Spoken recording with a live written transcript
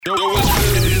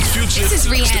This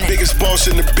is Rihanna. The biggest boss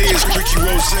in the biz, Ricky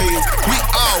Rose. We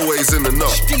always in the know.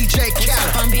 DJ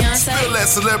Khaled. I'm Beyonce. Feel that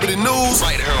celebrity news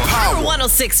right here on Power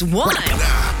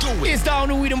 106.1. It's the all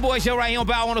new We Them Boys show right here on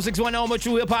Power 106.1 on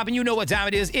True Hip Hop, and you know what time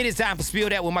it is. It is time for Spill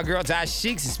That with my girl Ty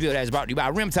Sheeks. And Spill That is brought to you by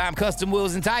Rim Time Custom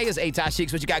Wheels and Tires. Hey, Ty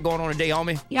Sheeks, what you got going on today,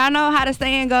 homie? Y'all know how the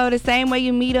saying go, the same way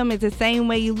you meet them is the same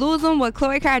way you lose them. Well,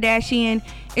 Khloe Kardashian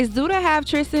is due to have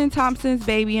Tristan Thompson's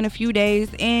baby in a few days,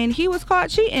 and he was caught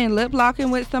cheating, lip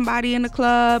locking with somebody in the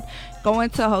club, going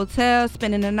to a hotel,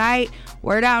 spending the night.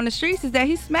 Word out on the streets is that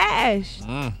he smashed.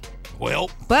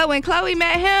 But when Khloe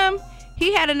met him,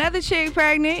 he had another chick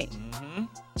pregnant,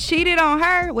 cheated on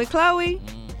her with Khloe.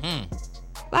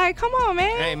 Like, come on,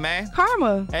 man. Hey, man.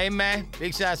 Karma. Hey, man.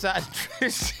 Big shout out. You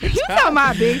know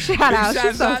my big shout out.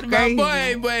 She's so crazy.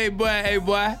 Hey,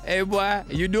 boy.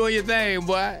 You doing your thing,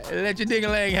 boy. Let your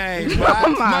ding-a-ling hang, boy.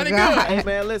 Oh, my Money God. good. Hey,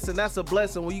 man, listen, that's a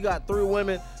blessing when you got 3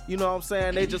 women, you know what I'm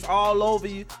saying? They just all over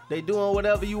you. They doing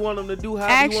whatever you want them to do.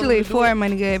 Actually, 4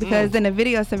 money good, because in the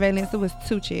video surveillance, it was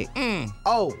 2 chicks.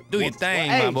 Oh. Do your thing,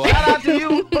 hey, my boy. Shout out to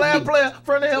you, player,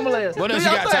 friend of Himalayas. What else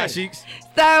you got, Ty Sheeks?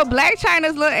 So, Blac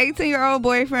Chyna's little 18-year-old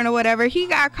boyfriend or whatever, he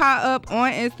got caught up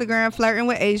on Instagram flirting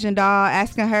with Asian doll,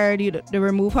 asking her to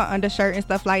remove her undershirt and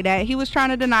stuff like that. He was trying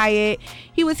to deny it.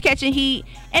 He was catching heat.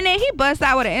 And then he busts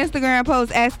out with an Instagram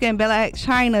post asking Blac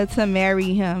Chyna to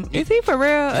marry him. Is he for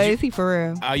real or is he for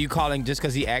real? Are you calling just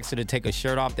because he asked her to take her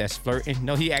shirt off that's flirting?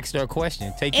 No, he asked her a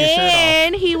question. Take your shirt off.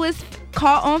 And he was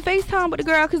caught on FaceTime with the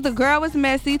girl because the girl was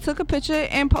messy, took a picture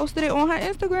and posted it on her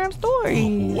Instagram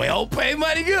story. Well, pay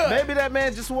money good. Maybe that man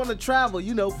just want to travel,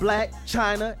 you know, Blac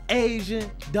Chyna, Asian,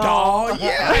 doll.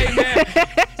 Yeah, hey, man.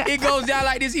 It goes down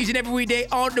like this each and every weekday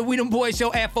on the We Them Boys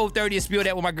show at 4:30. And Spill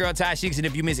That with my girl Ty Sheeks. And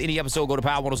if you miss any episode, go to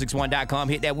power1061.com,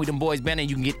 hit that We Them Boys banner, and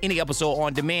you can get any episode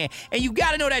on demand. And you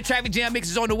got to know that Traffic Jam Mix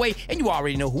is on the way, and you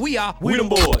already know who we are. We Them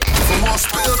Boys. For more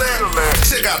Spill That,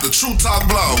 check out the True Talk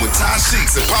blog with Ty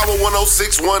Sheeks at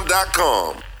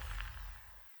power1061.com.